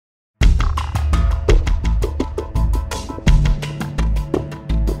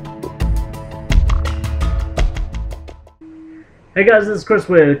Hey guys, this is Chris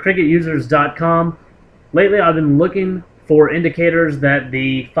with CricketUsers.com. Lately I've been looking for indicators that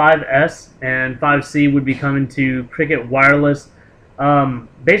the 5S and 5C would be coming to Cricket Wireless.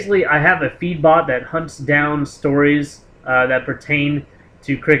 Basically, I have a feed bot that hunts down stories that pertain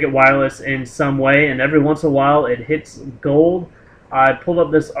to Cricket Wireless in some way, and every once in a while it hits gold. I pulled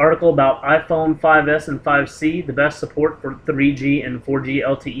up this article about iPhone 5S and 5C, the best support for 3G and 4G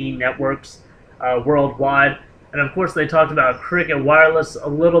LTE networks worldwide. And of course, they talked about Cricket Wireless a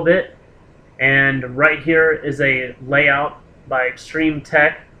little bit. And right here is a layout by Extreme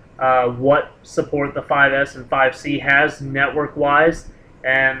Tech, what support the 5S and 5C has network-wise.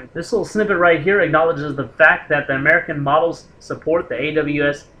 And this little snippet right here acknowledges the fact that the American models support the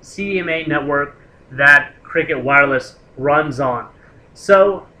AWS CDMA network that Cricket Wireless runs on.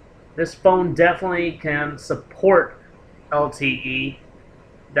 So this phone definitely can support LTE.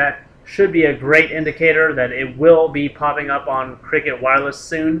 That should be a great indicator that it will be popping up on Cricket Wireless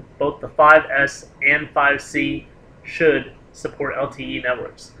soon. Both the 5S and 5C should support LTE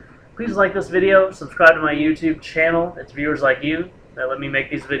networks. Please like this video, subscribe to my YouTube channel. It's viewers like you that let me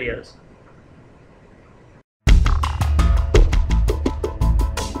make these videos.